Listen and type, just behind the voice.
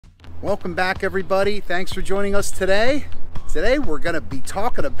Welcome back, everybody. Thanks for joining us today. Today we're going to be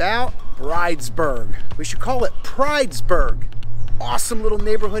talking about Bridesburg. We should call it Pridesburg. Awesome little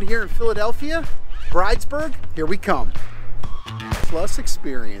neighborhood here in Philadelphia. Bridesburg, here we come. Plus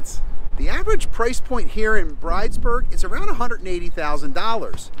experience. The average price point here in Bridesburg is around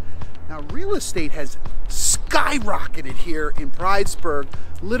 $180,000. Now, real estate has skyrocketed here in Bridesburg,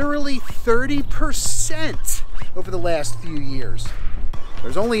 literally 30% over the last few years.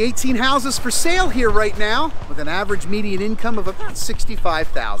 There's only 18 houses for sale here right now, with an average median income of about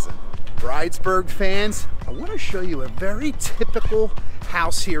 $65,000. Bridesburg fans, I want to show you a very typical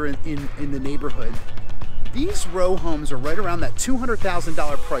house here in the neighborhood. These row homes are right around that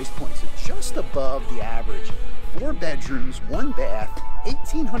 $200,000 price point, so just above the average. 4 bedrooms, 1 bath,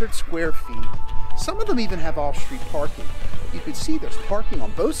 1,800 square feet. Some of them even have off-street parking. You can see there's parking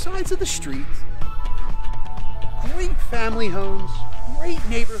on both sides of the street. Great family homes, great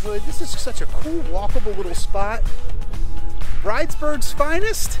neighborhood. This is such a cool, walkable little spot. Bridesburg's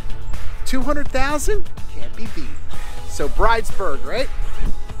finest, 200,000, can't be beat. So Bridesburg, right?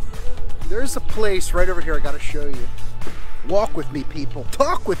 There's a place right over here I gotta show you. Walk with me, people.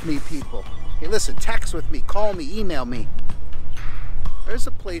 Talk with me, people. Hey, listen, text with me, call me, email me. There's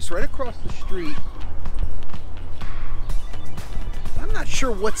a place right across the street. I'm not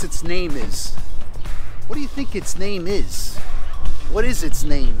sure what its name is. What do you think its name is? What is its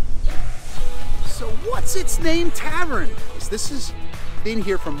name? So what's its name tavern? This has been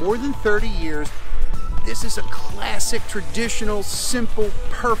here for more than 30 years. This is a classic, traditional, simple,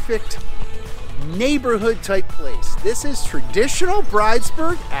 perfect neighborhood type place. This is traditional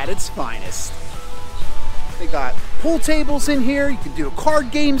Bridesburg at its finest. They got pool tables in here. You can do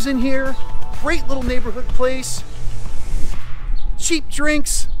card games in here. Great little neighborhood place. Cheap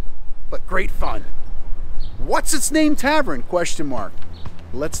drinks, but great fun. What's its name tavern? Question mark.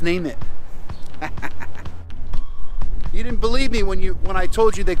 Let's name it. You didn't believe me when I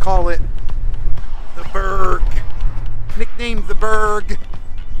told you they call it the Berg. Nicknamed the Berg.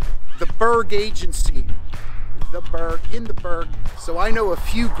 The Berg Agency. The Berg, in the Berg. So I know a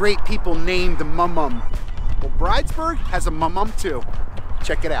few great people named Mum. Well, Bridesburg has a Mum too.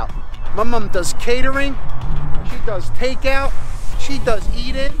 Check it out. Mum does catering. She does takeout. She does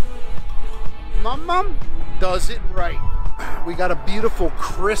eat-in. Mum does it right. We got a beautiful,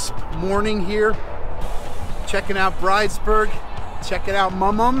 crisp morning here. Checking out Bridesburg. Check it out,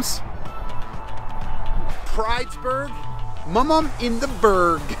 Mum's. Pridesburg. Mum in the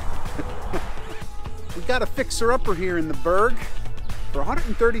Berg. We got a fixer-upper here in the Berg for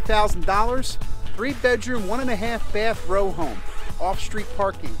 $130,000. 3-bedroom, 1.5 bath row home. Off-street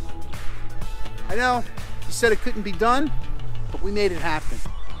parking. I know, you said it couldn't be done, but we made it happen.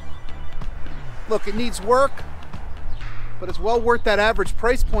 Look, it needs work, but it's well worth that average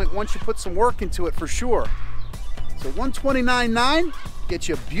price point once you put some work into it for sure. So $129,900 gets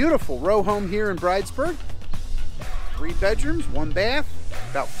you a beautiful row home here in Bridesburg. 3 bedrooms, 1 bath,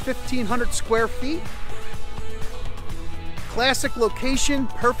 about 1,500 square feet. Classic location,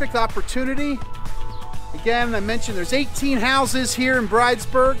 perfect opportunity. Again, I mentioned there's 18 houses here in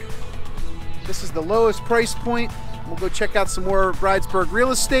Bridesburg. This is the lowest price point. We'll go check out some more Bridesburg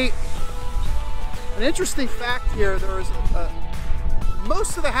real estate. An interesting fact here,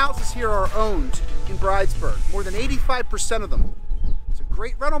 most of the houses here are owned in Bridesburg, more than 85% of them. It's a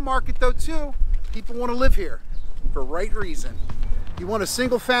great rental market though too. People want to live here for right reason. You want a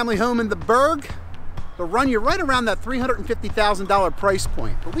single family home in the Berg? They'll run you right around that $350,000 price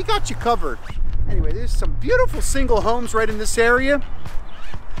point, but we got you covered. Anyway, there's some beautiful single homes right in this area.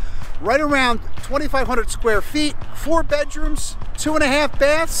 Right around 2,500 square feet, 4 bedrooms, 2.5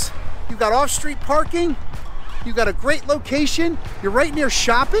 baths. You've got off-street parking. You've got a great location. You're right near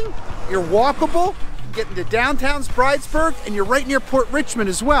shopping. You're walkable. You get into downtown's Bridesburg, and you're right near Port Richmond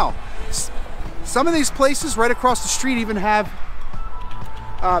as well. Some of these places right across the street even have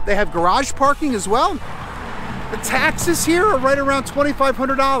they have garage parking as well. The taxes here are right around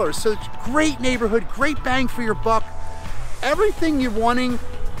 $2,500. So it's a great neighborhood, great bang for your buck. Everything you're wanting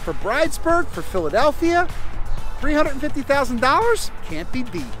for Bridesburg, for Philadelphia, $350,000 can't be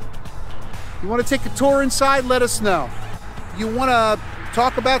beat. You want to take a tour inside? Let us know. You want to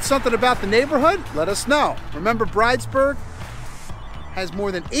talk about something about the neighborhood? Let us know. Remember, Bridesburg has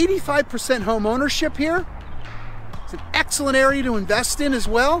more than 85% home ownership here. It's an excellent area to invest in as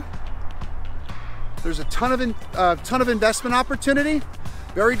well. There's a ton of investment opportunity.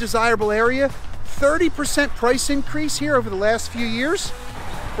 Very desirable area. 30% price increase here over the last few years.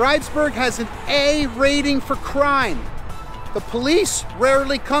 Bridesburg has an A rating for crime. The police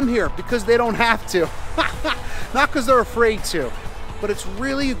rarely come here because they don't have to. Not because they're afraid to. but it's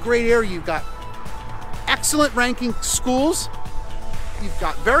really a great area. You've got excellent ranking schools. You've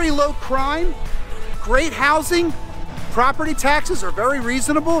got very low crime, great housing. Property taxes are very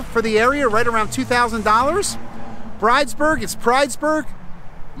reasonable for the area, right around $2,000. Bridesburg, it's Bridesburg.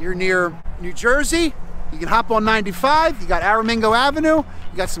 You're near New Jersey. You can hop on 95. You got Aramingo Avenue.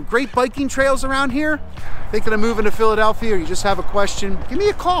 You got some great biking trails around here. Thinking of moving to Philadelphia, or you just have a question, give me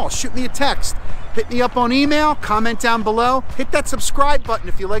a call, shoot me a text. Hit me up on email, comment down below. Hit that subscribe button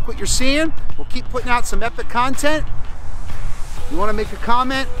if you like what you're seeing. We'll keep putting out some epic content. You want to make a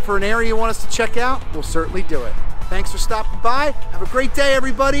comment for an area you want us to check out? We'll certainly do it. Thanks for stopping by. Have a great day,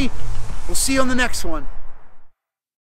 everybody. We'll see you on the next one.